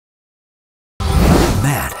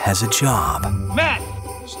Matt has a job. Matt,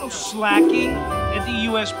 there's no slacking at the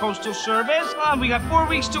U.S. Postal Service. Come on, we got 4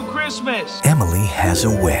 weeks till Christmas. Emily has a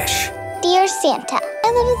wish. Dear Santa, I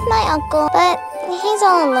live with my uncle, but he's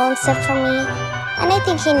all alone except for me, and I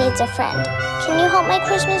think he needs a friend. Can you help my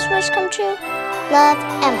Christmas wish come true? Love,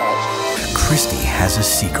 Emily. Kristi has a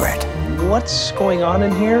secret. What's going on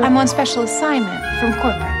in here? I'm on special assignment from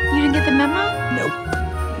corporate. You didn't get the memo? Nope.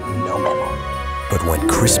 No memo. But when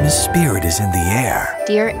Christmas spirit is in the air,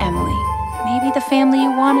 Dear Emily, maybe the family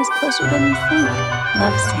you want is closer than you think.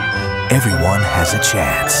 Love, Sam. everyone has a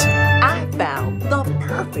chance. I found the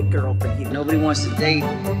perfect girl for you. Nobody wants to date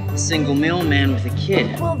a single mailman with a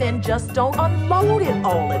kid. Well, then just don't unload it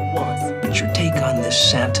all at once. What's your take on this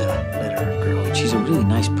Santa letter girl? She's a really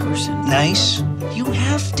nice person. Nice? You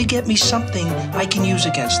have to get me something I can use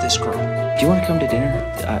against this girl. Do you want to come to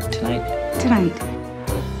dinner tonight? Tonight.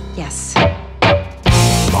 Yes.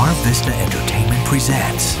 Mar Vista Entertainment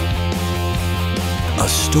presents a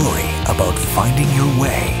story about finding your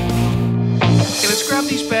way. Okay, let's grab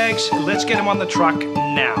these bags and let's get him on the truck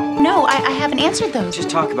now. No, I haven't answered those. Just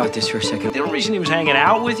talk about this for a second. The only reason he was hanging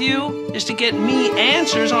out with you is to get me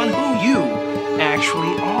answers on who you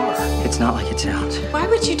actually are. It's not like it sounds. Why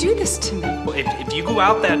would you do this to me? Well, if you go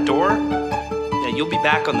out that door, yeah, you'll be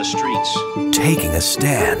back on the streets. Taking a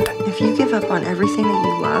stand. If you give up on everything that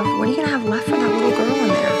you love, what are you gonna have left for that little girl in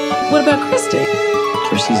there? What about Kristi?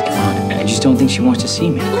 Kristi's gone. I just don't think she wants to see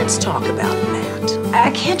me. Let's talk about Matt.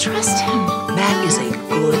 I can't trust him. Matt is a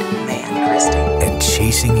good man, Kristi. And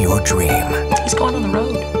chasing your dream. He's going on the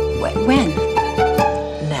road. When?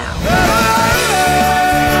 Now.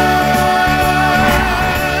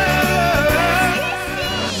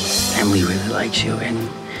 Emily really likes you, and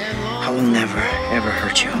I will never, ever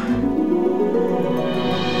hurt you.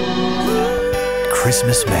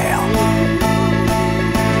 Christmas mail.